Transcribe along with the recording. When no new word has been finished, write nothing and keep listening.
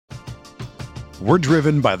We're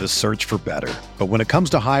driven by the search for better. But when it comes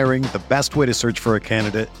to hiring, the best way to search for a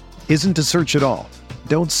candidate isn't to search at all.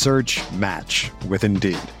 Don't search, match with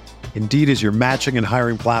Indeed. Indeed is your matching and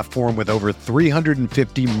hiring platform with over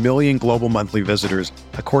 350 million global monthly visitors,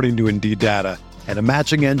 according to Indeed data, and a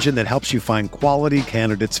matching engine that helps you find quality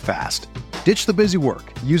candidates fast. Ditch the busy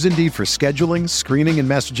work. Use Indeed for scheduling, screening, and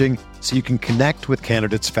messaging so you can connect with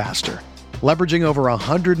candidates faster. Leveraging over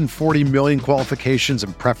 140 million qualifications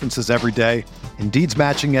and preferences every day, Indeed's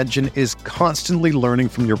matching engine is constantly learning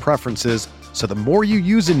from your preferences, so the more you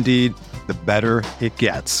use Indeed, the better it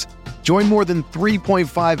gets. Join more than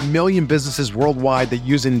 3.5 million businesses worldwide that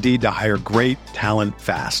use Indeed to hire great talent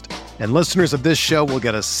fast. And listeners of this show will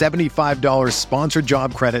get a $75 sponsored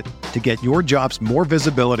job credit to get your jobs more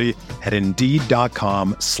visibility at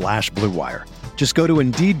Indeed.com/Blue Wire. Just go to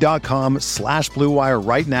Indeed.com/Blue Wire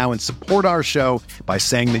right now and support our show by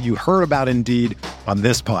saying that you heard about Indeed on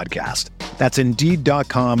this podcast. That's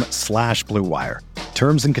Indeed.com/Blue Wire.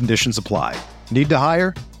 Terms and conditions apply. Need to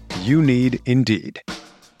hire? You need Indeed.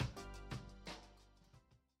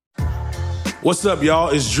 What's up, y'all?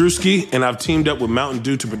 It's Drewski, and I've teamed up with Mountain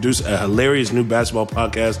Dew to produce a hilarious new basketball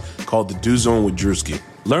podcast called The Dew Zone with Drewski.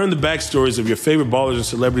 Learn the backstories of your favorite ballers and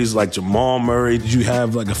celebrities like Jamal Murray. Did you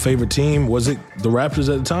have like a favorite team? Was it the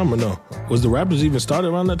Raptors at the time or no? Was the Raptors even started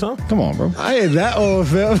around that time? Come on, bro. I ain't that old,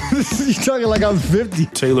 fam. You talking like I'm 50.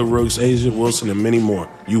 Taylor Rooks, Asia Wilson, and many more.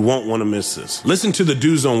 You won't want to miss this. Listen to The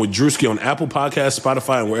Dew Zone with Drewski on Apple Podcasts,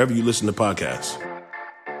 Spotify, and wherever you listen to podcasts.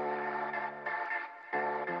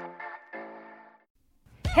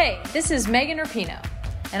 Hey, this is Megan Rapinoe.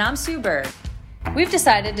 And I'm Sue Bird. We've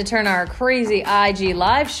decided to turn our crazy IG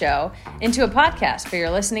live show into a podcast for your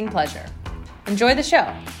listening pleasure. Enjoy the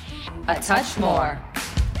show. A Touch More.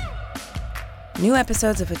 New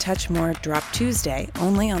episodes of A Touch More drop Tuesday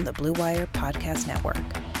only on the Blue Wire Podcast Network.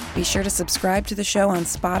 Be sure to subscribe to the show on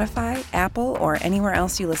Spotify, Apple, or anywhere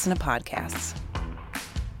else you listen to podcasts.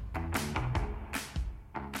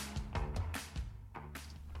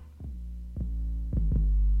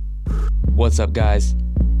 What's up, guys?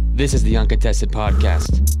 This is the Uncontested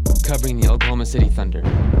Podcast, covering the Oklahoma City Thunder.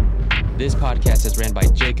 This podcast is ran by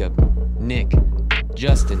Jacob, Nick,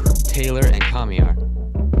 Justin, Taylor, and Kamiar.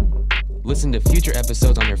 Listen to future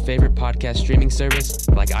episodes on your favorite podcast streaming service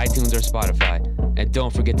like iTunes or Spotify, and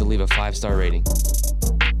don't forget to leave a 5-star rating.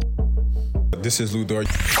 This is Lou Dort.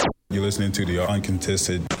 You're listening to the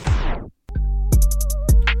Uncontested.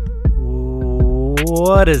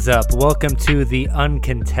 What is up? Welcome to the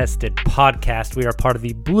Uncontested Podcast. We are part of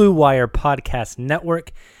the Blue Wire Podcast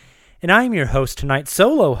Network, and I am your host tonight,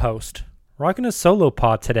 solo host, rocking a solo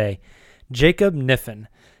pod today, Jacob Niffen.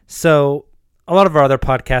 So, a lot of our other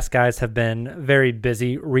podcast guys have been very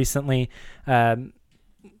busy recently. I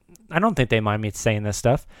don't think they mind me saying this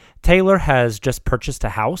stuff. Taylor has just purchased a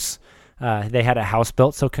house. They had a house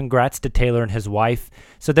built, so congrats to Taylor and his wife.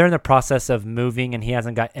 So they're in the process of moving, and he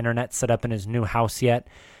hasn't got internet set up in his new house yet.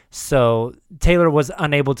 So Taylor was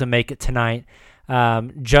unable to make it tonight.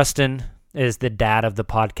 Justin is the dad of the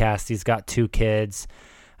podcast. He's got 2 kids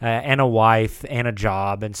and a wife and a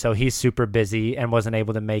job, and so he's super busy and wasn't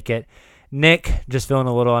able to make it. Nick, just feeling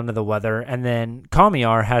a little under the weather. And then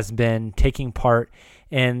Kamiar has been taking part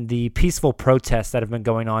in the peaceful protests that have been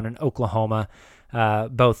going on in Oklahoma,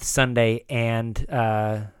 both Sunday and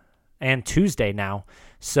Tuesday now.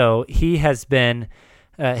 So he has been,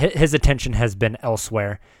 his attention has been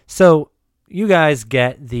elsewhere. So you guys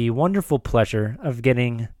get the wonderful pleasure of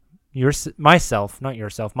getting yours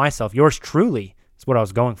truly is what I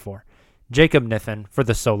was going for. Jacob Niffen for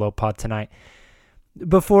the solo pod tonight.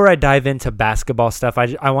 Before I dive into basketball stuff,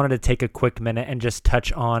 I wanted to take a quick minute and just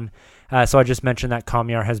touch on, so I just mentioned that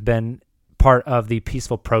Kamiar has been part of the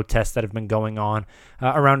peaceful protests that have been going on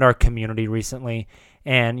around our community recently.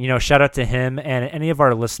 And, shout out to him and any of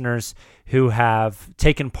our listeners who have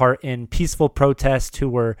taken part in peaceful protests, who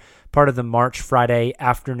were part of the march Friday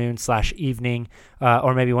afternoon/evening,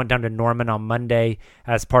 or maybe went down to Norman on Monday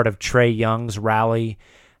as part of Trae Young's rally.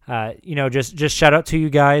 Just shout out to you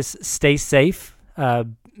guys. Stay safe,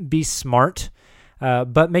 be smart,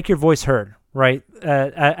 but make your voice heard. Right?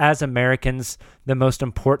 As Americans, the most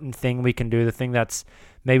important thing we can do, the thing that's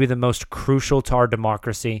maybe the most crucial to our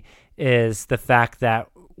democracy, is the fact that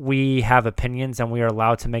we have opinions and we are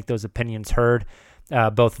allowed to make those opinions heard,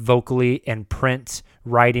 both vocally in print,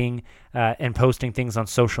 writing, and posting things on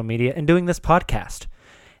social media, and doing this podcast.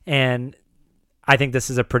 And I think this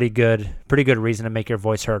is a pretty good reason to make your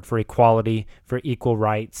voice heard for equality, for equal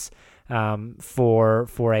rights,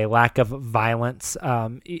 for a lack of violence,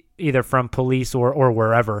 either from police or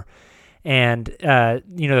wherever. And,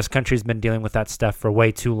 this country's been dealing with that stuff for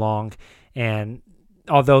way too long. And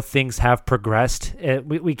although things have progressed,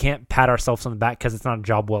 we can't pat ourselves on the back because it's not a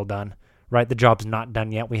job well done, right? The job's not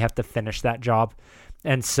done yet. We have to finish that job.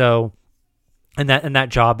 And so, and that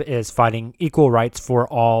job is fighting equal rights for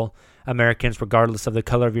all Americans, regardless of the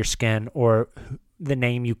color of your skin or the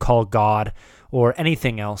name you call God or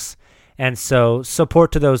anything else. And so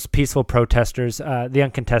support to those peaceful protesters, the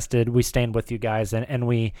Uncontested. We stand with you guys, and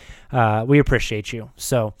we appreciate you.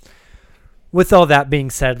 So with all that being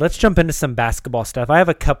said, let's jump into some basketball stuff. I have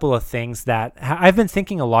a couple of things that I've been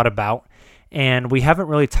thinking a lot about, and we haven't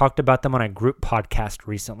really talked about them on a group podcast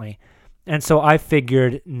recently. And so I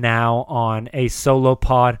figured now on a solo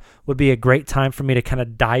pod would be a great time for me to kind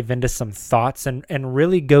of dive into some thoughts and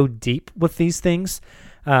really go deep with these things.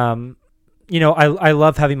 I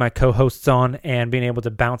love having my co-hosts on and being able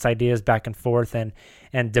to bounce ideas back and forth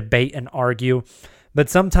and debate and argue. But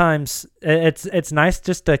sometimes it's nice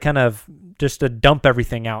just to dump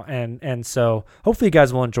everything out. And so hopefully you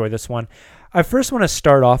guys will enjoy this one. I first want to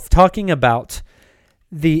start off talking about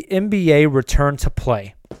the NBA return to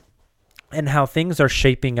play and how things are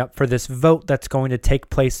shaping up for this vote that's going to take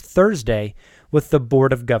place Thursday with the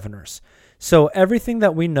Board of Governors. So everything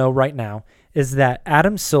that we know right now is that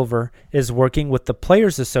Adam Silver is working with the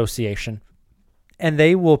Players Association, and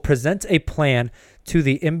they will present a plan to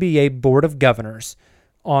the NBA Board of Governors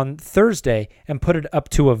on Thursday and put it up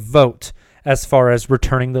to a vote as far as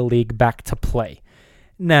returning the league back to play.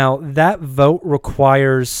 Now, that vote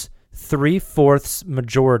requires 3/4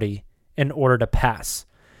 majority in order to pass.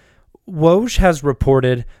 Woj has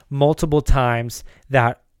reported multiple times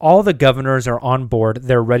that all the governors are on board,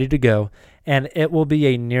 they're ready to go, and it will be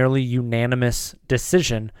a nearly unanimous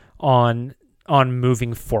decision on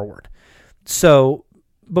moving forward. So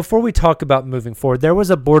before we talk about moving forward, there was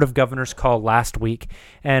a Board of Governors call last week,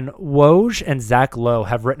 and Woj and Zach Lowe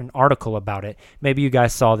have written an article about it. Maybe you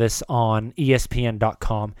guys saw this on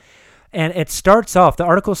ESPN.com. And the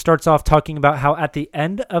article starts off talking about how at the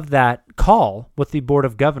end of that call with the Board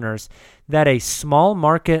of Governors, that a small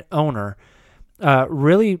market owner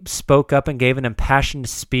really spoke up and gave an impassioned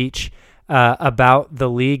speech about the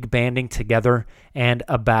league banding together and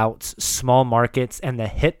about small markets and the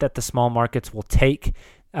hit that the small markets will take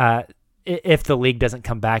if the league doesn't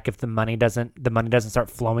come back, if the money doesn't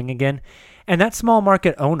start flowing again. And that small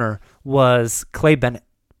market owner was Clay Bennett.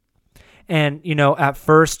 And, at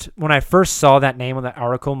first, when I first saw that name on the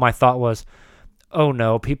article, my thought was, oh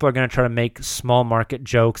no, people are going to try to make small market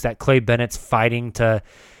jokes that Clay Bennett's fighting to,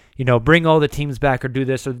 bring all the teams back or do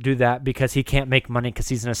this or do that because he can't make money because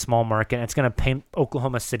he's in a small market. And it's going to paint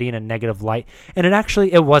Oklahoma City in a negative light. And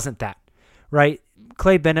it wasn't that, right?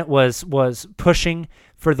 Clay Bennett was pushing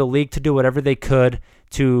for the league to do whatever they could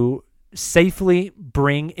to safely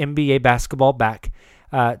bring NBA basketball back,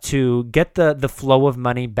 to get the flow of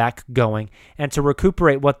money back going and to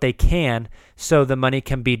recuperate what they can so the money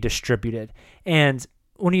can be distributed. And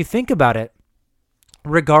when you think about it,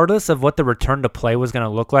 regardless of what the return to play was going to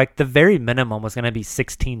look like, the very minimum was going to be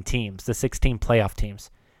 16 teams, the 16 playoff teams.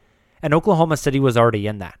 And Oklahoma City was already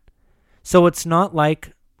in that. So it's not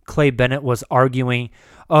like Clay Bennett was arguing,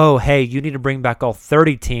 oh, hey, you need to bring back all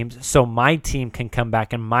 30 teams so my team can come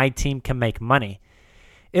back and my team can make money.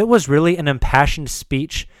 It was really an impassioned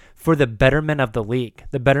speech for the betterment of the league,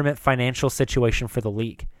 the betterment financial situation for the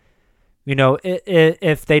league.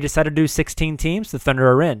 If they decide to do 16 teams, the Thunder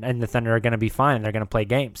are in, and the Thunder are going to be fine, and they're going to play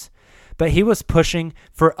games. But he was pushing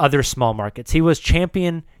for other small markets. He was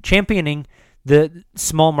championing the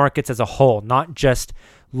small markets as a whole, not just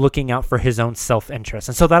looking out for his own self-interest.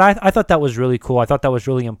 And so that I thought that was really cool. I thought that was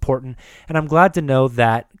really important. And I'm glad to know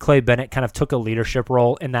that Clay Bennett kind of took a leadership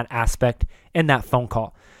role in that aspect in that phone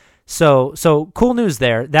call. So cool news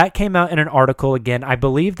there. That came out in an article again. I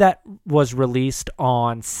believe that was released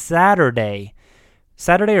on Saturday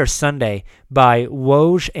or Sunday by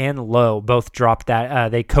Woj and Lowe. Both dropped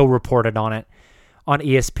that. They co-reported on it on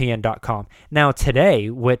ESPN.com. Now today,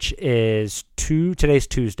 which is today's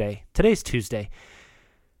Tuesday.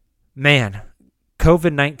 Man,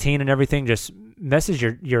 COVID-19 and everything just messes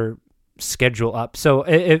your schedule up. So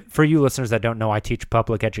for you listeners that don't know, I teach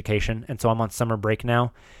public education, and so I'm on summer break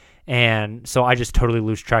now. And so I just totally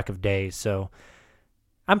lose track of days. So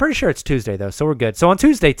I'm pretty sure it's Tuesday, though, so we're good. So on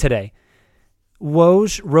Tuesday today,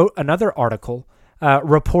 Woj wrote another article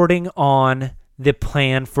reporting on the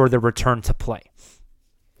plan for the return to play.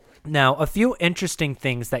 Now, a few interesting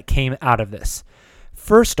things that came out of this.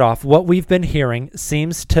 First off, what we've been hearing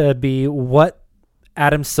seems to be what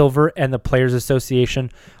Adam Silver and the Players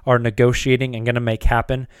Association are negotiating and going to make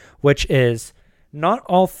happen, which is not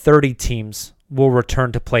all 30 teams will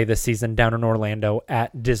return to play this season down in Orlando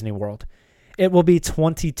at Disney World. it will be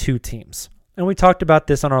 22 teams. And we talked about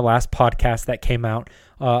this on our last podcast that came out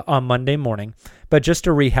on Monday morning. But just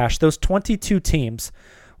to rehash, those 22 teams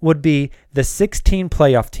would be the 16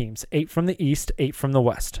 playoff teams, 8 from the East, 8 from the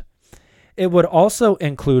West. It would also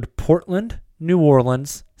include Portland, New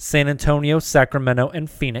Orleans, San Antonio, Sacramento, and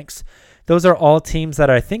Phoenix. Those are all teams that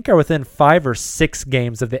I think are within 5 or 6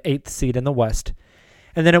 games of the 8th seed in the West.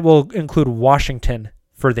 And then it will include Washington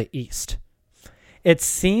for the East. It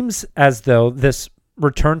seems as though this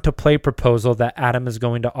return to play proposal that Adam is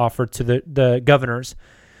going to offer to the governors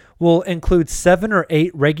will include 7 or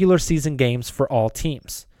 8 regular season games for all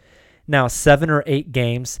teams. Now, 7 or 8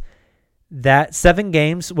 games, that 7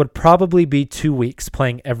 games would probably be 2 weeks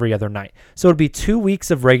playing every other night. So it would be 2 weeks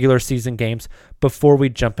of regular season games before we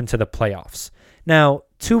jump into the playoffs. Now,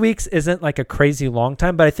 2 weeks isn't like a crazy long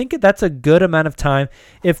time, but I think that's a good amount of time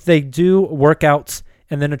if they do workouts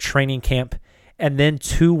and then a training camp and then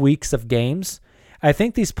 2 weeks of games. I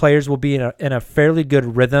think these players will be in a fairly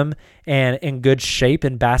good rhythm and in good shape,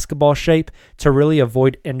 in basketball shape, to really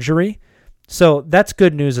avoid injury. So that's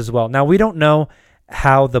good news as well. Now, we don't know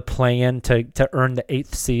how the play-in to earn the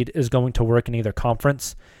 8th seed is going to work in either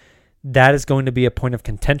conference. That is going to be a point of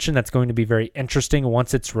contention. That's going to be very interesting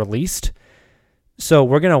once it's released. So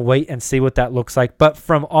we're going to wait and see what that looks like. But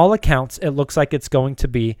from all accounts, it looks like it's going to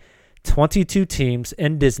be 22 teams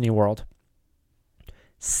in Disney World,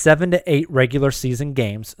 7 to 8 regular season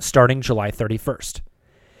games starting July 31st.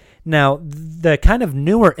 Now, the kind of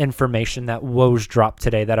newer information that Woj dropped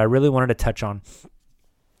today that I really wanted to touch on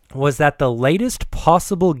was that the latest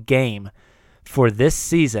possible game for this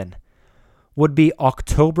season would be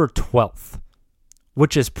October 12th,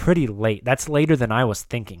 which is pretty late. That's later than I was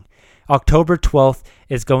thinking. October 12th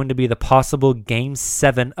is going to be the possible Game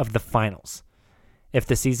 7 of the finals. If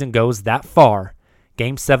the season goes that far,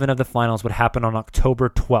 Game 7 of the finals would happen on October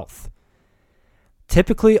 12th.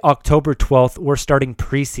 Typically, October 12th, we're starting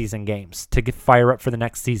preseason games to fire up for the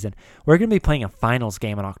next season. We're going to be playing a finals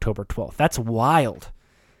game on October 12th. That's wild.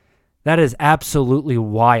 That is absolutely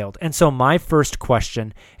wild. And so my first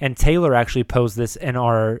question, and Taylor actually posed this in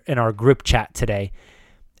our group chat today,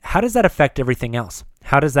 how does that affect everything else?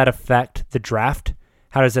 How does that affect the draft?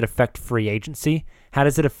 How does it affect free agency? How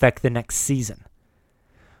does it affect the next season?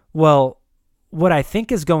 Well, what I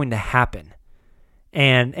think is going to happen,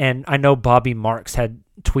 and I know Bobby Marks had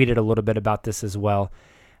tweeted a little bit about this as well,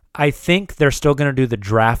 I think they're still going to do the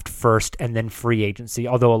draft first and then free agency,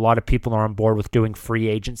 although a lot of people are on board with doing free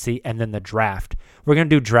agency and then the draft. We're going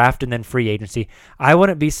to do draft and then free agency. I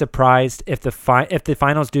wouldn't be surprised if the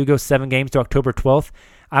finals do go 7 games to October 12th.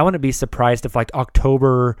 I wouldn't be surprised if like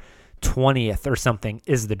October 20th or something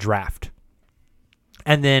is the draft.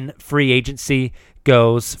 And then free agency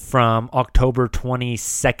goes from October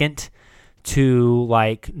 22nd to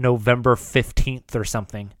like November 15th or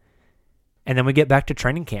something. And then we get back to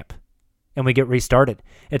training camp and we get restarted.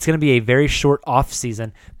 It's going to be a very short off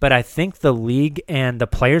season, but I think the league and the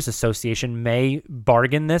Players Association may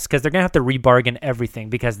bargain this because they're going to have to rebargain everything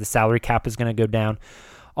because the salary cap is going to go down.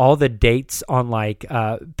 All the dates on like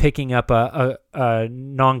picking up a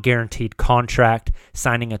non-guaranteed contract,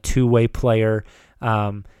 signing a two-way player,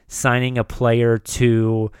 signing a player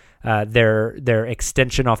to their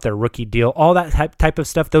extension off their rookie deal, all that type of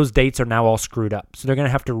stuff, those dates are now all screwed up. So they're going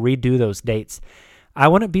to have to redo those dates. I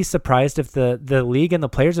wouldn't be surprised if the league and the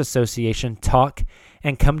Players Association talk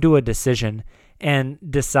and come to a decision and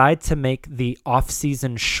decide to make the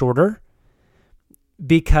offseason shorter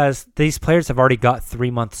because these players have already got 3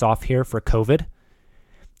 months off here for COVID.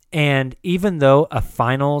 And even though a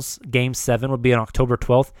finals Game 7 would be on October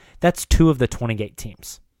 12th, that's 2 of the 28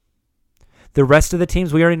 teams. The rest of the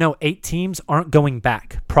teams, we already know 8 teams aren't going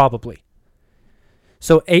back, probably.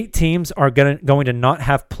 So 8 teams are going to not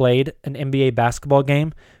have played an NBA basketball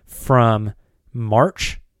game from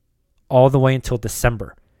March all the way until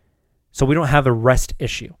December. So we don't have a rest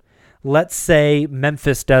issue. Let's say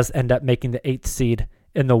Memphis does end up making the 8th seed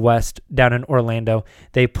in the West down in Orlando.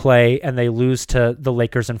 They play and they lose to the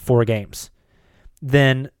Lakers in 4 games.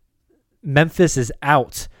 Then Memphis is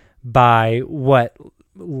out by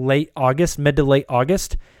late August, mid to late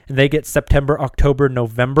August, and they get September, October,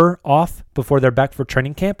 November off before they're back for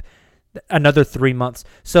training camp, another 3 months.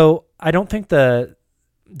 So I don't think the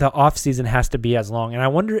off season has to be as long. And I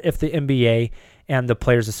wonder if the NBA and the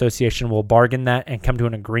Players Association will bargain that and come to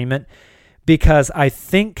an agreement, because I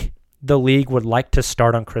think the league would like to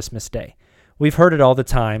start on Christmas Day. We've heard it all the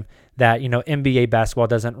time that, NBA basketball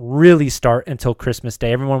doesn't really start until Christmas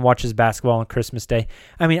Day. Everyone watches basketball on Christmas Day.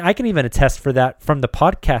 I mean, I can even attest for that from the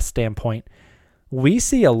podcast standpoint. We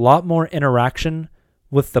see a lot more interaction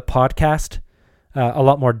with the podcast a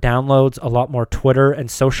lot more downloads, a lot more Twitter and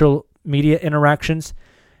social media interactions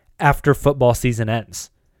after football season ends.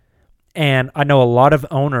 And I know a lot of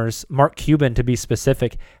owners, Mark Cuban to be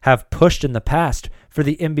specific, have pushed in the past for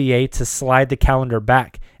the NBA to slide the calendar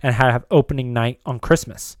back and have opening night on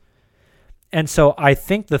Christmas. And so I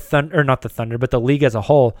think the league as a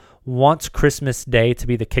whole wants Christmas Day to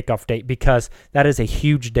be the kickoff date because that is a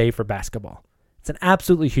huge day for basketball. It's an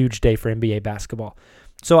absolutely huge day for NBA basketball.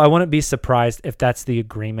 So I wouldn't be surprised if that's the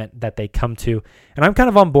agreement that they come to. And I'm kind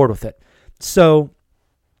of on board with it. So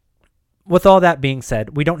with all that being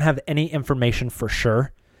said, we don't have any information for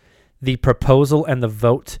sure. The proposal and the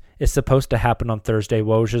vote is supposed to happen on Thursday.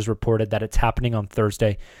 Woj has reported that it's happening on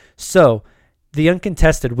Thursday. So The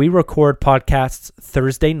Uncontested, we record podcasts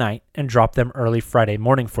Thursday night and drop them early Friday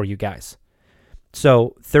morning for you guys.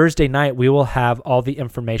 So Thursday night, we will have all the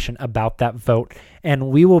information about that vote, and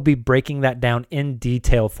we will be breaking that down in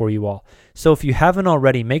detail for you all. So if you haven't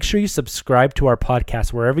already, make sure you subscribe to our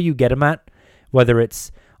podcast wherever you get them at, whether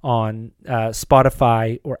it's on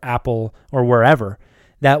Spotify or Apple or wherever.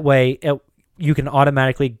 That way, you can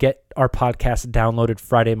automatically get our podcast downloaded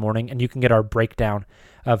Friday morning, and you can get our breakdown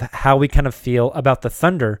of how we kind of feel about the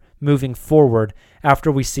Thunder moving forward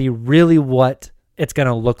after we see really what it's going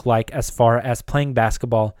to look like as far as playing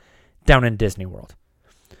basketball down in Disney World.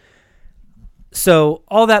 So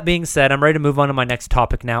all that being said, I'm ready to move on to my next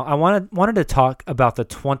topic now. I wanted to talk about the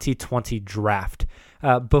 2020 draft.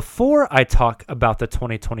 Before I talk about the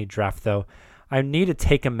 2020 draft, though, I need to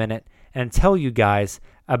take a minute and tell you guys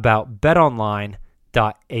about betonline.ag.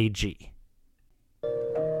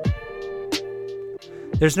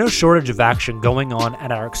 There's no shortage of action going on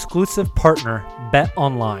at our exclusive partner,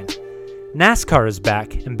 BetOnline. NASCAR is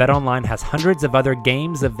back, and BetOnline has hundreds of other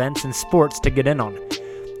games, events, and sports to get in on.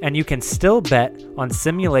 And you can still bet on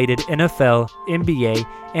simulated NFL, NBA,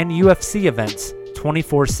 and UFC events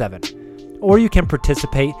 24/7. Or you can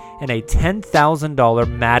participate in a $10,000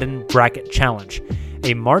 Madden Bracket Challenge,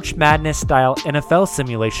 a March Madness-style NFL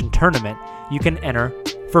simulation tournament you can enter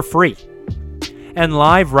for free. And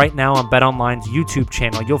live right now on BetOnline's YouTube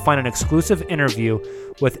channel, you'll find an exclusive interview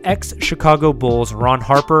with ex-Chicago Bulls Ron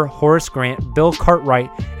Harper, Horace Grant, Bill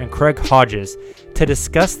Cartwright, and Craig Hodges to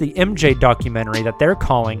discuss the MJ documentary that they're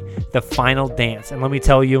calling The Final Dance. And let me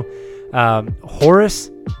tell you,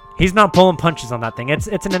 Horace, he's not pulling punches on that thing. It's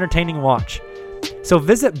an entertaining watch. So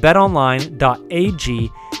visit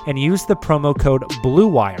betonline.ag and use the promo code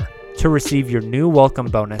BLUEWIRE to receive your new welcome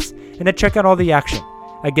bonus and to check out all the action.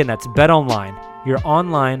 Again, that's BetOnline, your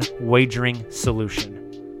online wagering solution.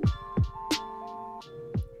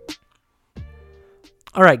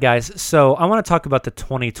 All right, guys, so I want to talk about the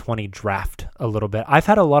 2020 draft a little bit. I've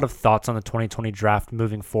had a lot of thoughts on the 2020 draft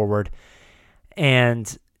moving forward.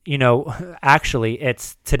 And, you know, actually,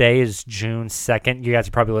 today is June 2nd. You guys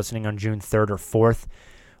are probably listening on June 3rd or 4th.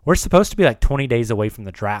 We're supposed to be like 20 days away from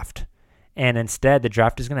the draft. And instead, the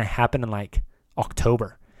draft is going to happen in like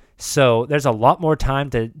October. So there's a lot more time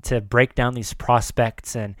to break down these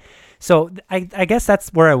prospects. And so I guess that's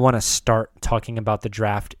where I want to start talking about the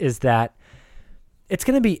draft, is that it's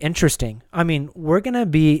going to be interesting. I mean, we're going to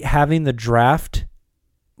be having the draft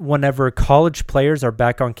whenever college players are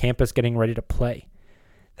back on campus getting ready to play.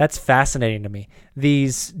 That's fascinating to me.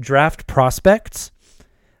 These draft prospects,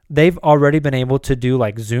 they've already been able to do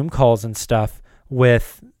like Zoom calls and stuff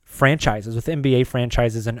with franchises, with NBA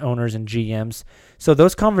franchises and owners and GMs. So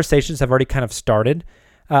those conversations have already kind of started.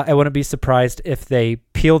 I wouldn't be surprised if they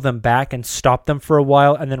peel them back and stop them for a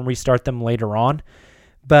while and then restart them later on.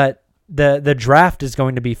 But the draft is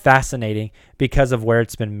going to be fascinating because of where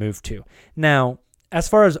it's been moved to. Now, as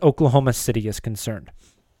far as Oklahoma City is concerned,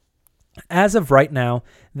 as of right now,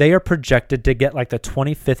 they are projected to get like the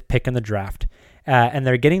 25th pick in the draft, and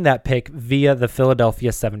they're getting that pick via the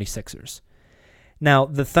Philadelphia 76ers. Now,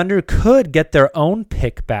 the Thunder could get their own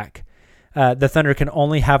pick back. The Thunder can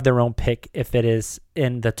only have their own pick if it is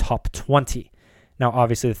in the top 20. Now,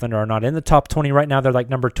 obviously, the Thunder are not in the top 20 right now. They're like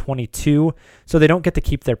number 22, so they don't get to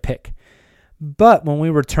keep their pick. But when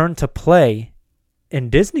we return to play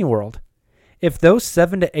in Disney World, if those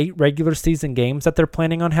 7 to 8 regular season games that they're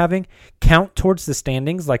planning on having count towards the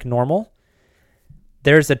standings like normal,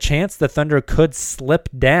 there's a chance the Thunder could slip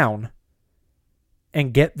down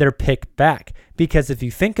and get their pick back. Because if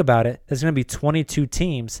you think about it, there's going to be 22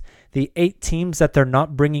 teams. The 8 teams that they're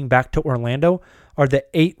not bringing back to Orlando are the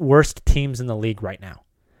 8 worst teams in the league right now.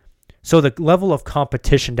 So the level of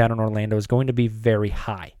competition down in Orlando is going to be very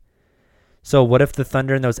high. So what if the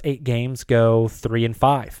Thunder in those 8 games go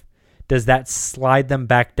 3-5? Does that slide them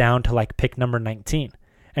back down to like pick number 19?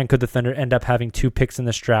 And could the Thunder end up having 2 picks in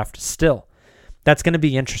this draft still? That's going to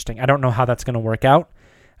be interesting. I don't know how that's going to work out.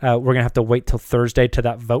 We're going to have to wait till Thursday to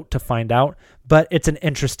that vote to find out, but it's an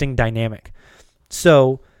interesting dynamic.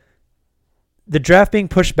 So the draft being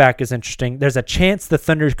pushed back is interesting. There's a chance the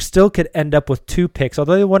Thunder still could end up with 2 picks,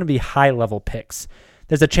 although they want to be high-level picks.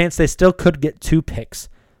 There's a chance they still could get 2 picks,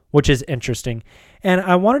 which is interesting. And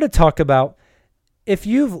I wanted to talk about, if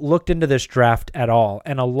you've looked into this draft at all,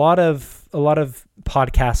 and a lot of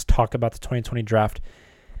podcasts talk about the 2020 draft,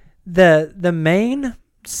 the main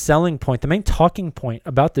selling point, the main talking point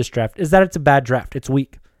about this draft is that it's a bad draft. It's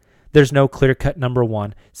weak. There's no clear-cut number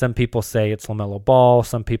one. Some people say it's LaMelo Ball.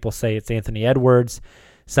 Some people say it's Anthony Edwards.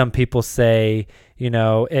 Some people say,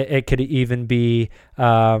 it could even be,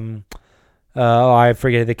 I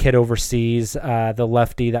forget the kid overseas, the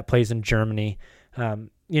lefty that plays in Germany.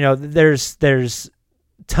 There's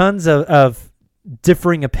tons of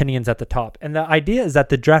differing opinions at the top. And the idea is that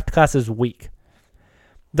the draft class is weak.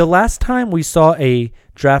 The last time we saw a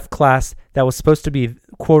draft class that was supposed to be,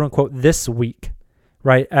 quote unquote, this weak,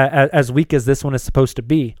 right, as weak as this one is supposed to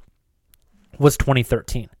be, was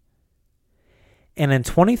 2013. And in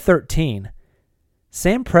 2013,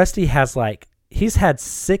 Sam Presti he's had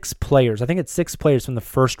 6 players, I think it's 6 players from the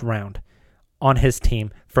first round on his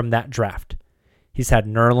team from that draft. He's had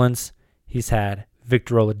Nerlens, he's had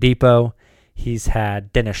Victor Oladipo, he's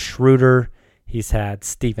had Dennis Schroeder, he's had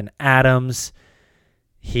Steven Adams,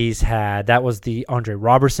 that was the Andre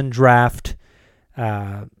Robertson draft.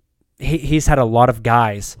 He's had a lot of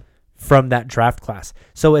guys from that draft class.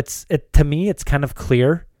 So to me, it's kind of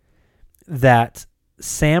clear that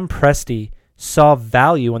Sam Presti saw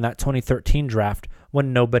value in that 2013 draft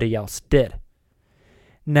when nobody else did.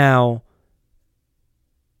 Now,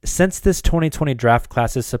 since this 2020 draft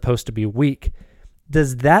class is supposed to be weak,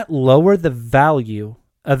 does that lower the value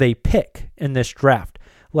of a pick in this draft?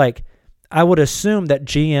 I would assume that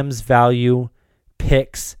GMs value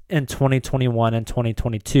picks in 2021 and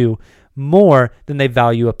 2022 more than they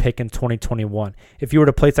value a pick in 2021. If you were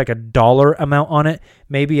to place a dollar amount on it,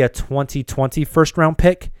 maybe a 2020 first round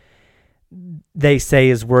pick, they say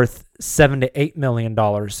is worth $7 to $8 million,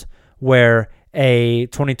 where a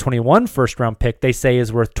 2021 first round pick they say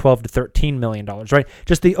is worth $12 to $13 million, right?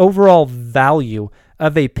 Just the overall value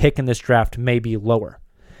of a pick in this draft may be lower.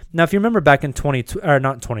 Now, if you remember back in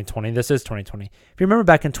not 2020, this is 2020. If you remember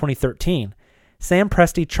back in 2013, Sam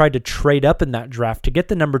Presti tried to trade up in that draft to get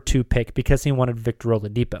the number 2 pick because he wanted Victor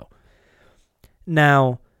Oladipo.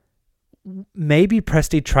 Now, maybe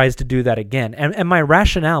Presti tries to do that again. And my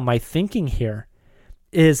rationale, my thinking here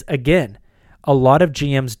is, again, a lot of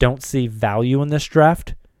GMs don't see value in this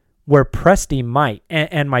draft where Presti might.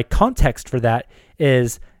 And my context for that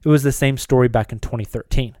is it was the same story back in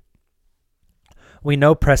 2013. We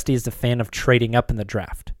know Presti is a fan of trading up in the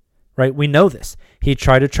draft, right? We know this. He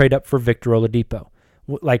tried to trade up for Victor Oladipo.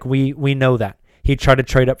 We know that. He tried to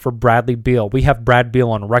trade up for Bradley Beal. We have Brad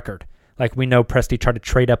Beal on record. We know Presti tried to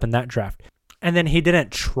trade up in that draft. And then he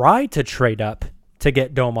didn't try to trade up to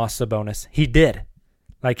get Domas Sabonis. He did.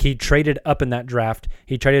 He traded up in that draft.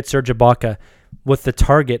 He traded Serge Ibaka with the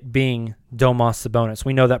target being Domas Sabonis.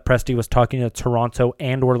 We know that Presti was talking to Toronto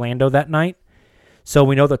and Orlando that night. So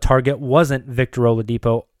we know the target wasn't Victor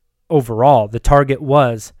Oladipo overall. The target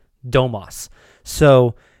was Domas.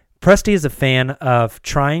 So Presti is a fan of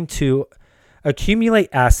trying to accumulate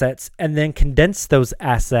assets and then condense those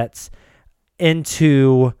assets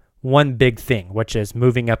into one big thing, which is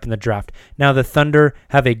moving up in the draft. Now, the Thunder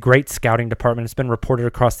have a great scouting department. It's been reported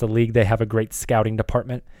across the league they have a great scouting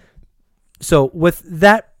department. So with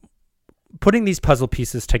that, putting these puzzle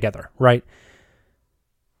pieces together, right?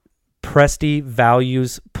 Presti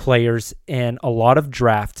values players in a lot of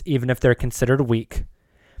drafts, even if they're considered weak.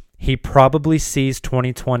 He probably sees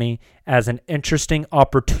 2020 as an interesting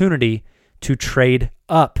opportunity to trade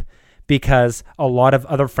up because a lot of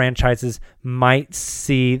other franchises might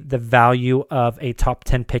see the value of a top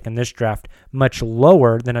 10 pick in this draft much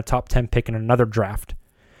lower than a top 10 pick in another draft.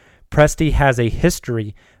 Presti has a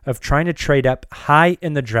history of trying to trade up high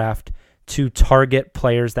in the draft to target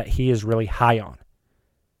players that he is really high on.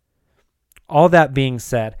 All that being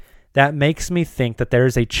said, that makes me think that there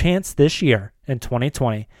is a chance this year in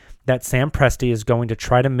 2020 that Sam Presti is going to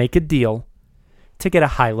try to make a deal to get a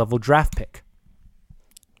high-level draft pick.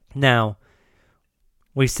 Now,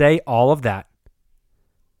 we say all of that.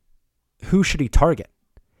 Who should he target?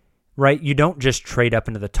 Right? You don't just trade up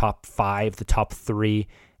into the top 5, the top 3,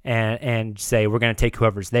 and say, we're going to take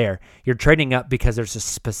whoever's there. You're trading up because there's a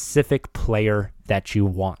specific player that you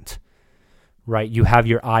want. Right? You have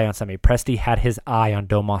your eye on somebody. Presti had his eye on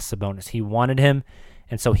Domas Sabonis. He wanted him,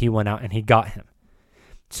 and so he went out and he got him.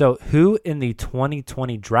 So who in the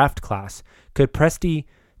 2020 draft class could Presti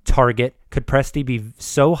target? Could Presti be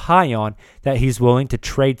so high on that he's willing to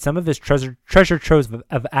trade some of his treasure trove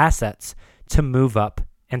of assets to move up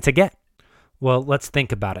and to get? Well, let's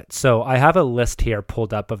think about it. So I have a list here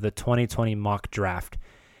pulled up of the 2020 mock draft.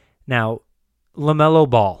 Now, LaMelo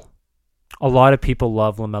Ball. A lot of people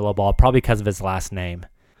love LaMelo Ball, probably because of his last name.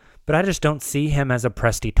 But I just don't see him as a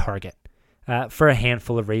Presti target for a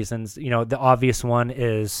handful of reasons. The obvious one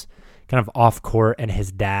is kind of off court and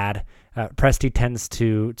his dad. Presti tends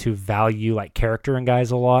to value like character in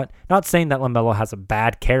guys a lot. Not saying that LaMelo has a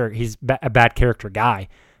bad character. He's a bad character guy.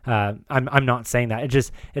 I'm not saying that.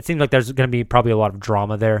 It seems like there's going to be probably a lot of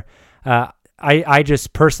drama there. I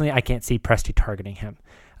just personally, I can't see Presti targeting him.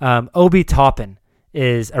 Obi Toppin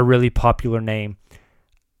is a really popular name.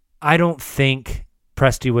 I don't think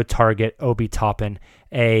Presti would target Obi Toppin,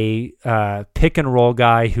 a pick and roll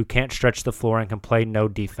guy who can't stretch the floor and can play no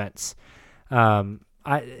defense.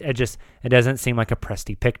 It doesn't seem like a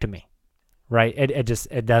Presti pick to me, right?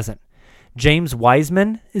 It doesn't. James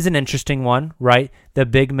Wiseman is an interesting one, right? The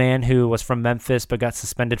big man who was from Memphis but got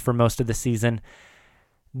suspended for most of the season.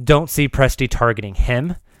 Don't see Presti targeting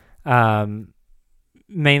him,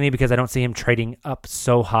 mainly because I don't see him trading up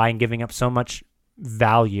so high and giving up so much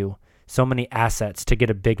value, so many assets to get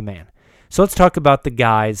a big man. So let's talk about the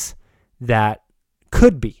guys that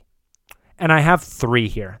could be. And I have 3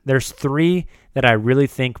 here. There's 3 that I really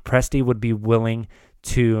think Presti would be willing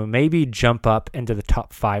to maybe jump up into the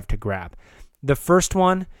top 5 to grab. The first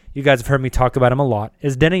one, you guys have heard me talk about him a lot,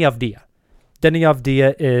 is Deni Avdija. Deni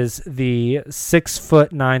Avdija is the 6'9",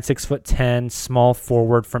 6'10" small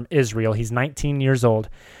forward from Israel. He's 19 years old.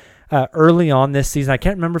 Early on this season, I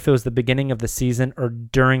can't remember if it was the beginning of the season or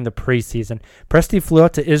during the preseason, Presti flew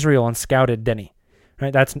out to Israel and scouted Deni.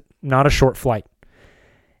 Right, that's not a short flight.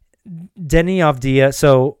 Deni Avdija.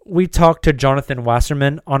 So we talked to Jonathan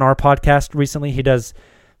Wasserman on our podcast recently. He does,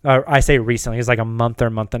 I say recently, he's like a month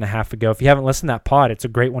and a half ago. If you haven't listened to that pod, it's a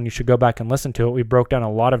great one. You should go back and listen to it. We broke down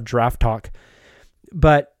a lot of draft talk.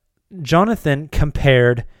 But Jonathan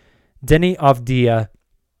compared Deni Avdija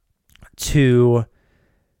to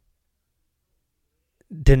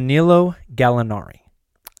Danilo Gallinari.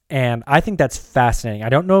 And I think that's fascinating. I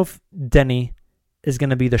don't know if Deni is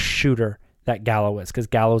going to be the shooter that Gallo is, because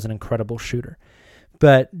Gallo is an incredible shooter.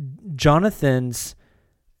 But Jonathan's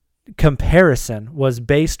comparison was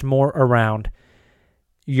based more around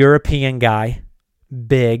European guy,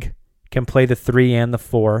 big, can play the 3 and the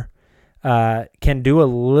 4, can do a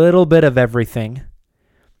little bit of everything,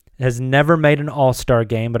 has never made an all-star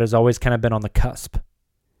game, but has always kind of been on the cusp.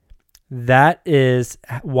 That is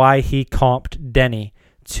why he comped Deni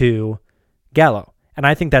to Gallo. And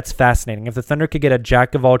I think that's fascinating. If the Thunder could get a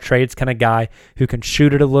jack-of-all-trades kind of guy who can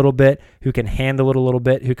shoot it a little bit, who can handle it a little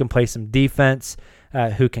bit, who can play some defense,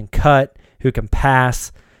 who can cut, who can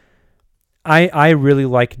pass, I really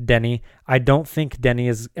like Deni. I don't think Deni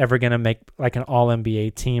is ever going to make like an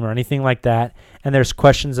all-NBA team or anything like that. And there's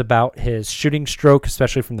questions about his shooting stroke,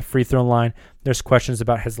 especially from the free throw line. There's questions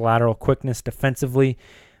about his lateral quickness defensively.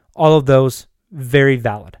 All of those, very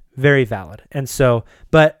valid. Very valid. And so,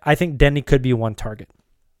 but I think Deni could be one target.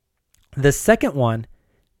 The second one,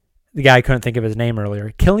 the guy I couldn't think of his name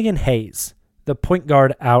earlier, Killian Hayes, the point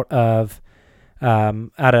guard out of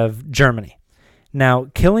Germany. Now,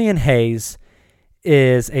 Killian Hayes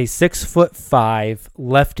is a 6'5"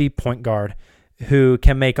 lefty point guard who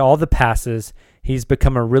can make all the passes. He's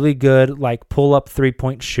become a really good pull-up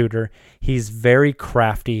 3-point shooter. He's very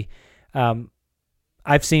crafty.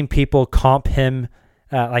 I've seen people comp him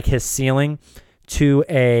his ceiling to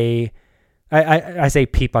I say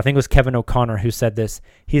people. I think it was Kevin O'Connor who said this.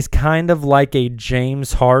 He's kind of like a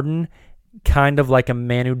James Harden, kind of like a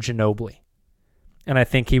Manu Ginobili. And I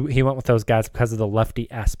think he went with those guys because of the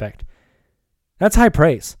lefty aspect. That's high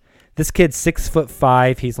praise. This kid's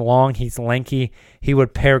 6'5". He's long. He's lanky. He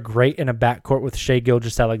would pair great in a backcourt with Shai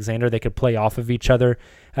Gilgeous-Alexander. They could play off of each other.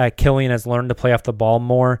 Killian has learned to play off the ball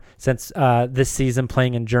more since this season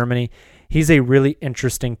playing in Germany. He's a really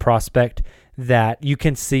interesting prospect that you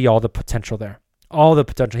can see all the potential there. All the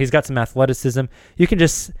potential. He's got some athleticism. You can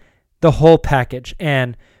just, the whole package.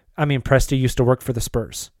 And, I mean, Presti used to work for the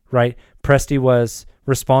Spurs, right? Presti was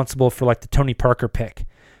responsible for the Tony Parker pick.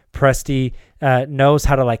 Presti knows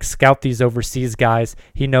how to scout these overseas guys.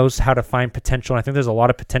 He knows how to find potential. And I think there's a lot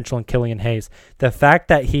of potential in Killian Hayes. The fact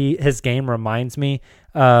that his game reminds me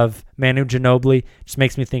of Manu Ginobili just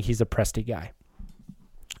makes me think he's a Presti guy.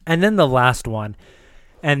 And then the last one,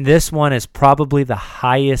 and this one is probably the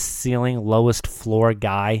highest ceiling, lowest floor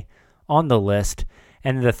guy on the list.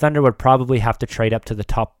 And the Thunder would probably have to trade up to the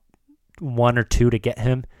top 1 or 2 to get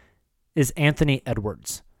him, is Anthony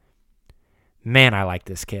Edwards. Man, I like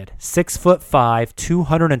this kid. 6'5",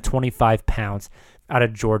 225 pounds out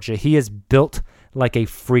of Georgia. He is built like a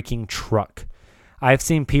freaking truck. I've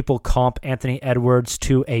seen people comp Anthony Edwards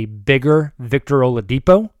to a bigger Victor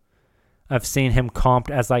Oladipo. I've seen him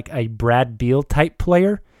comped as like a Brad Beal type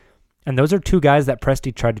player. And those are 2 guys that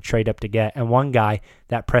Presti tried to trade up to get, and 1 guy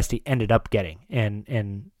that Presti ended up getting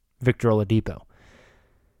in Victor Oladipo.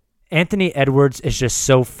 Anthony Edwards is just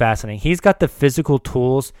so fascinating. He's got the physical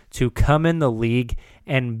tools to come in the league,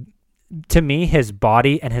 and to me, his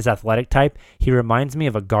body and his athletic type, he reminds me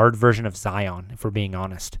of a guard version of Zion, if we're being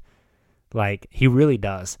honest. Like, he really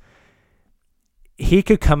does. He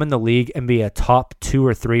could come in the league and be a top 2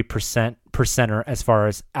 or 3% as far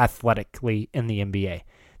as athletically in the NBA.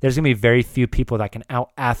 There's going to be very few people that can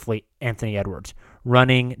out-athlete Anthony Edwards.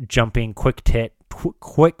 Running, jumping, quick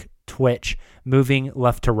twitch, moving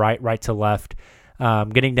left to right, right to left,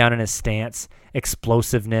 getting down in his stance,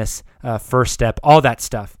 explosiveness, first step, all that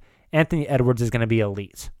stuff. Anthony Edwards is going to be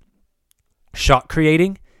elite. Shot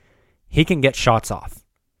creating, he can get shots off.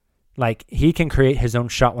 Like, he can create his own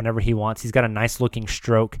shot whenever he wants. He's got a nice-looking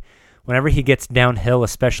stroke. Whenever he gets downhill,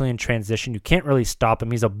 especially in transition, you can't really stop him.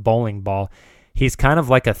 He's a bowling ball. He's kind of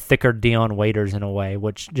like a thicker Dion Waiters in a way,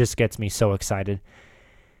 which just gets me so excited.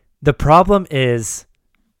 The problem is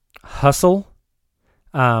hustle,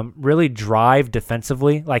 really drive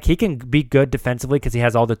defensively. Like, he can be good defensively because he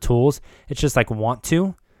has all the tools. It's just like want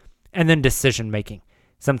to. And then decision making.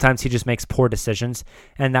 Sometimes he just makes poor decisions.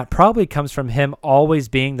 And that probably comes from him always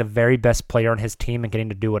being the very best player on his team and getting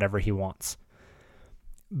to do whatever he wants.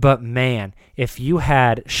 But man, if you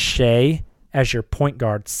had Shea as your point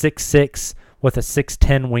guard, 6'6", with a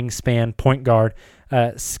 6'10" wingspan point guard,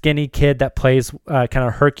 skinny kid that plays kind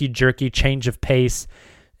of herky-jerky, change of pace,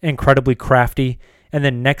 incredibly crafty. And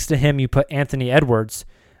then next to him, you put Anthony Edwards,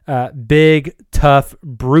 big, tough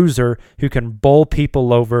bruiser who can bowl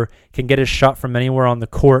people over, can get his shot from anywhere on the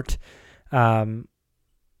court. 6'5",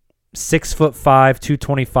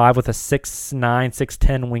 225 with a 6'9",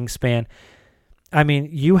 6'10" wingspan. I mean,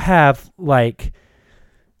 you have like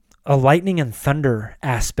a lightning and thunder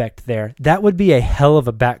aspect there. That would be a hell of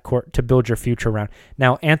a backcourt to build your future around.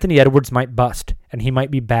 Now, Anthony Edwards might bust, and he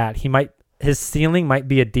might be bad. His ceiling might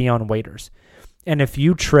be a Dion Waiters. And if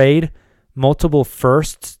you trade multiple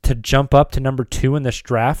firsts to jump up to number 2 in this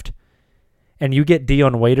draft, and you get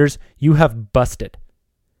Dion Waiters, you have busted.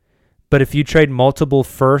 But if you trade multiple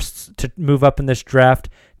firsts to move up in this draft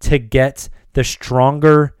to get the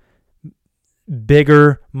stronger,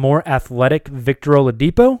 bigger, more athletic Victor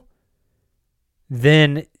Oladipo,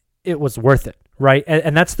 then it was worth it, right?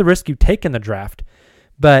 And that's the risk you take in the draft.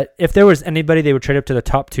 But if there was anybody they would trade up to the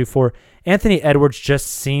top 2 for, Anthony Edwards just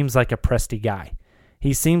seems like a Presti guy.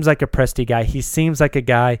 He seems like a Presti guy. He seems like a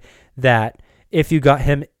guy that if you got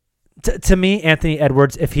him, to me, Anthony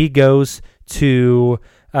Edwards, if he goes to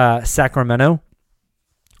Sacramento,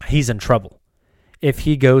 he's in trouble. If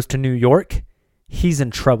he goes to New York, he's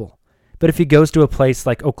in trouble. But if he goes to a place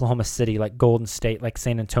like Oklahoma City, like Golden State, like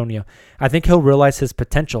San Antonio, I think he'll realize his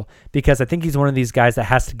potential, because I think he's one of these guys that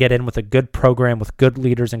has to get in with a good program, with good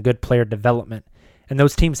leaders and good player development. And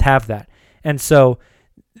those teams have that. And so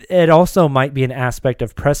it also might be an aspect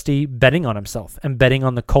of Presti betting on himself and betting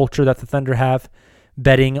on the culture that the Thunder have,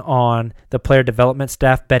 betting on the player development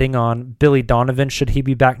staff, betting on Billy Donovan should he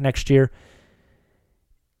be back next year.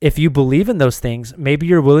 If you believe in those things, maybe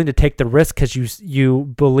you're willing to take the risk because you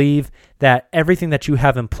believe that everything that you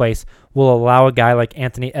have in place will allow a guy like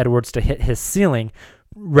Anthony Edwards to hit his ceiling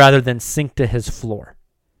rather than sink to his floor.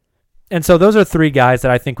 And so those are 3 guys that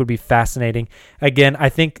I think would be fascinating. Again, I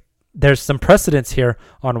think there's some precedence here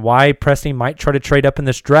on why Presti might try to trade up in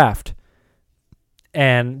this draft.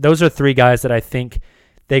 And those are 3 guys that I think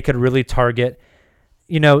they could really target.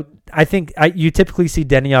 You know, I think you typically see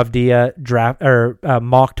Deni Avdija draft or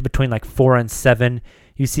mocked between like 4 and 7.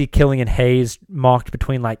 You see Killian Hayes mocked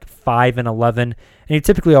between like 5 and 11, and you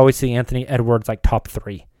typically always see Anthony Edwards like top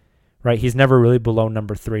 3, right? He's never really below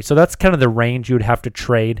number 3. So that's kind of the range you would have to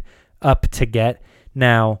trade up to get.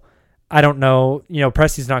 Now, I don't know,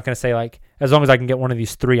 Presti's not going to say like, as long as I can get one of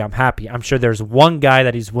these 3, I'm happy. I'm sure there's one guy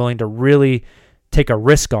that he's willing to really take a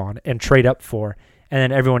risk on and trade up for, and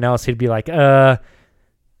then everyone else he'd be like,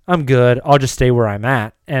 I'm good. I'll just stay where I'm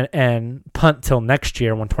at and punt till next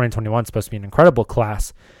year when 2021 is supposed to be an incredible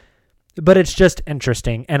class. But it's just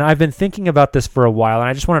interesting. And I've been thinking about this for a while, and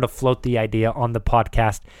I just wanted to float the idea on the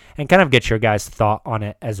podcast and kind of get your guys' thought on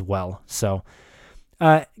it as well. So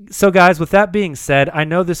So guys, with that being said, I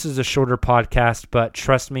know this is a shorter podcast, but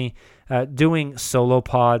trust me, doing solo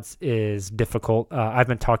pods is difficult. I've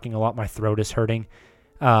been talking a lot. My throat is hurting.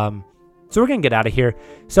 So we're going to get out of here.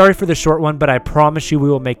 Sorry for the short one, but I promise you we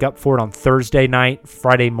will make up for it on Thursday night,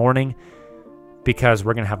 Friday morning, because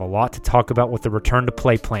we're going to have a lot to talk about with the return to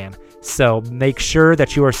play plan. So make sure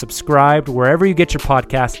that you are subscribed wherever you get your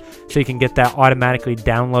podcast so you can get that automatically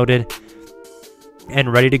downloaded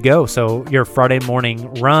and ready to go. So your Friday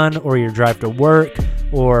morning run or your drive to work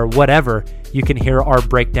or whatever, you can hear our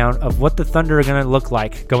breakdown of what the Thunder are going to look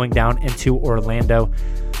like going down into Orlando.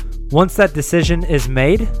 Once that decision is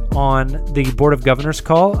made on the Board of Governors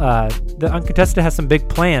call, the Uncontested has some big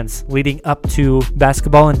plans leading up to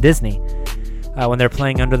basketball in Disney when they're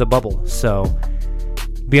playing under the bubble. So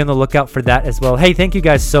be on the lookout for that as well. Hey, thank you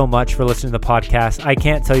guys so much for listening to the podcast. I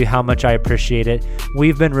can't tell you how much I appreciate it.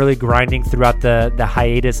 We've been really grinding throughout the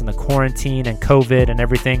hiatus and the quarantine and COVID and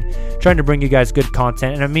everything, trying to bring you guys good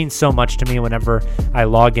content. And it means so much to me whenever I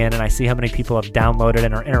log in and I see how many people have downloaded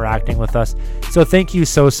and are interacting with us. So thank you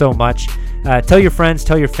so much. Tell your friends,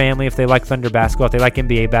 tell your family if they like Thunder basketball, if they like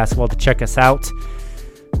NBA basketball, to check us out.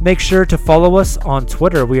 Make sure to follow us on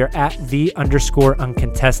Twitter. We are at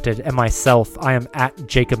 @the_uncontested. And myself, I am at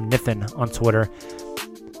Jacob Niffen on Twitter.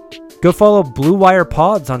 Go follow Blue Wire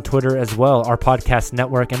Pods on Twitter as well, our podcast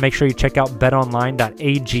network. And make sure you check out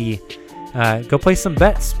betonline.ag. Go play some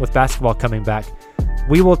bets with basketball coming back.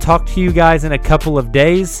 We will talk to you guys in a couple of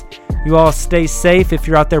days. You all stay safe if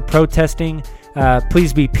you're out there protesting.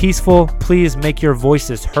 Please be peaceful. Please make your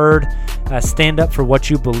voices heard. Stand up for what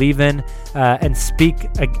you believe in and speak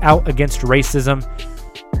out against racism.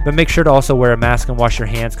 But make sure to also wear a mask and wash your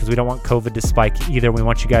hands because we don't want COVID to spike either. We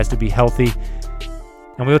want you guys to be healthy.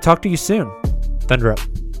 And we will talk to you soon. Thunder up.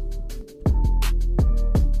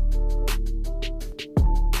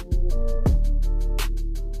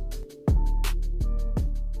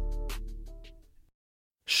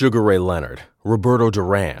 Sugar Ray Leonard, Roberto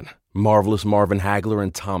Duran, Marvelous Marvin Hagler,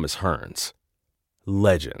 and Thomas Hearns.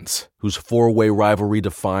 Legends, whose four-way rivalry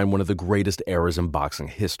defined one of the greatest eras in boxing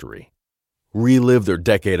history. Relive their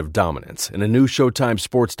decade of dominance in a new Showtime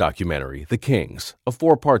sports documentary, The Kings, a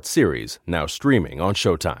 4-part series now streaming on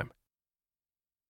Showtime.